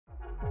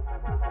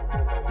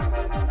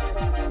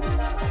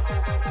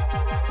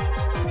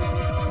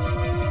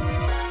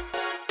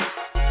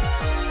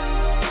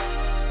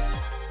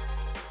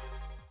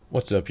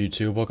What's up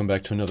YouTube? Welcome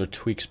back to another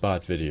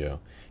TweakSpot video.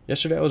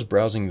 Yesterday I was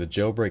browsing the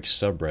jailbreak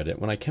subreddit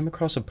when I came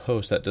across a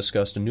post that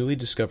discussed a newly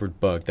discovered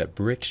bug that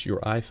bricks your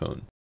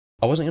iPhone.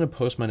 I wasn't going to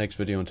post my next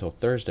video until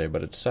Thursday,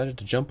 but I decided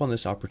to jump on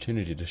this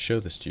opportunity to show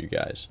this to you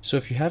guys. So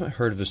if you haven't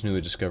heard of this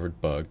newly discovered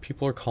bug,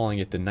 people are calling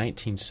it the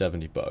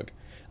 1970 bug.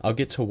 I'll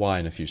get to why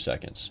in a few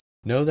seconds.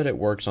 Know that it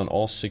works on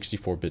all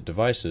 64-bit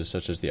devices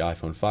such as the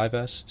iPhone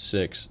 5S,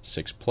 6,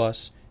 6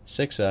 Plus,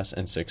 6S,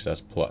 and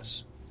 6S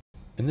Plus.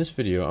 In this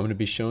video, I'm going to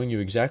be showing you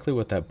exactly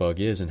what that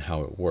bug is and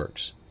how it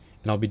works.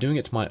 And I'll be doing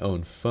it to my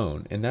own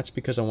phone, and that's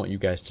because I want you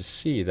guys to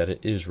see that it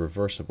is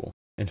reversible.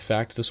 In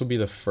fact, this will be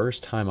the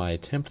first time I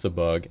attempt the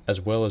bug as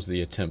well as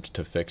the attempt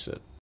to fix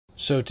it.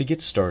 So to get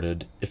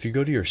started, if you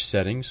go to your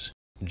Settings,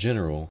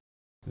 General,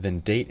 then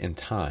Date and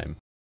Time,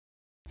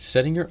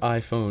 setting your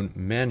iPhone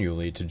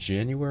manually to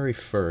January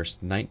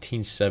 1st,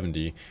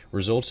 1970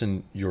 results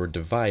in your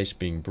device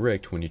being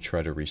bricked when you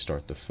try to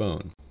restart the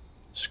phone.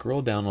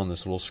 Scroll down on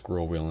this little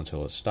scroll wheel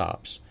until it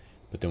stops,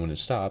 but then when it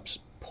stops,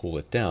 pull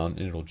it down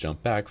and it'll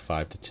jump back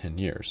 5 to 10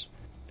 years.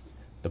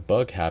 The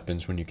bug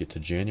happens when you get to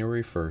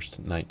January 1st,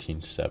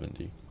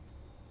 1970.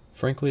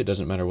 Frankly, it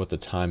doesn't matter what the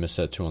time is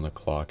set to on the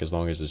clock as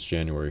long as it's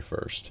January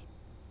 1st.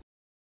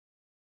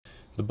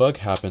 The bug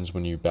happens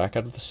when you back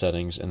out of the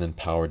settings and then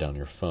power down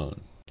your phone.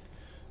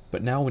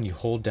 But now when you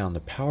hold down the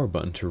power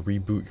button to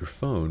reboot your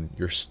phone,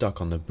 you're stuck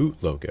on the boot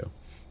logo.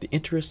 The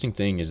interesting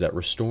thing is that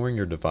restoring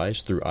your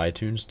device through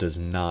iTunes does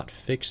not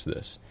fix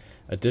this.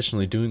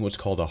 Additionally, doing what's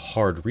called a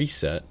hard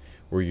reset,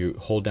 where you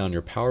hold down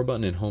your power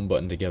button and home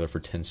button together for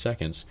 10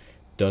 seconds,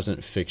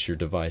 doesn't fix your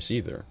device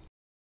either.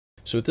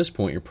 So at this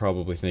point, you're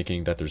probably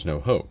thinking that there's no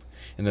hope,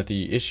 and that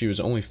the issue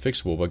is only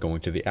fixable by going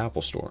to the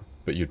Apple Store,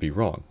 but you'd be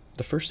wrong.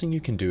 The first thing you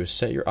can do is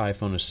set your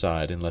iPhone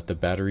aside and let the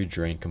battery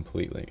drain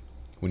completely.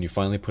 When you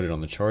finally put it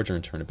on the charger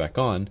and turn it back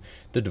on,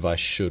 the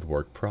device should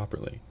work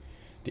properly.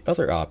 The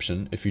other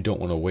option, if you don't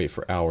want to wait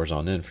for hours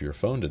on end for your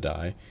phone to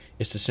die,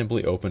 is to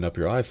simply open up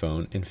your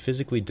iPhone and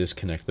physically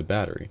disconnect the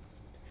battery.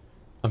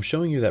 I'm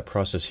showing you that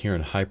process here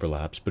in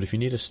hyperlapse, but if you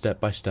need a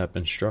step-by-step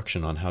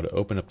instruction on how to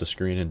open up the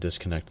screen and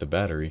disconnect the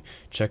battery,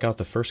 check out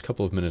the first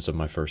couple of minutes of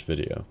my first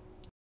video.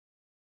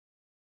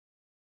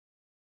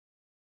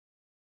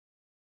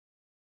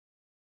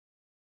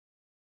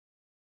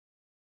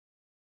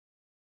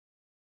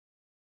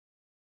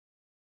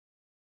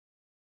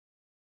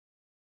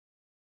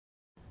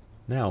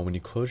 Now, when you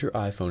close your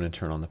iPhone and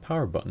turn on the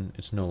power button,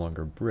 it's no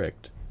longer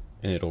bricked,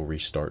 and it'll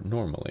restart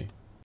normally.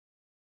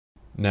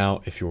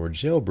 Now, if you're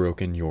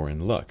jailbroken, you're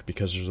in luck,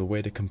 because there's a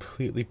way to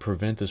completely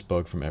prevent this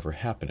bug from ever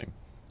happening.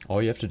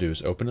 All you have to do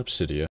is open up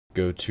Cydia,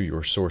 go to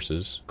your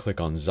sources, click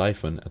on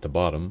Xiphon at the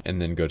bottom, and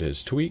then go to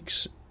his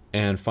tweaks,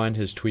 and find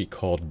his tweak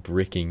called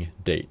Bricking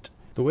Date.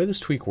 The way this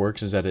tweak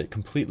works is that it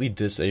completely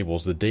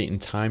disables the date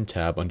and time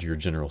tab under your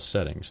general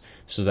settings,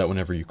 so that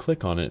whenever you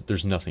click on it,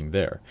 there's nothing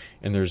there,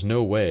 and there's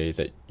no way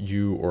that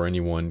you or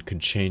anyone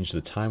could change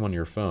the time on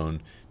your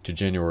phone to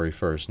January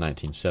 1st,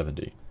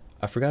 1970.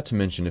 I forgot to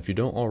mention, if you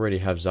don't already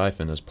have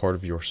Xiphon as part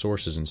of your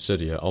sources in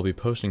Cydia, I'll be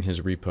posting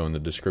his repo in the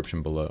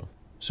description below.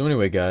 So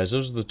anyway guys,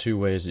 those are the two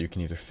ways that you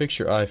can either fix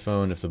your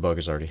iPhone if the bug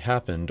has already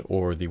happened,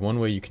 or the one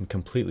way you can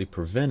completely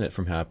prevent it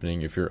from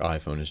happening if your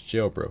iPhone is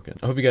jailbroken.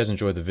 I hope you guys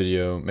enjoyed the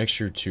video. Make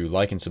sure to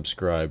like and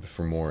subscribe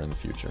for more in the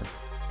future.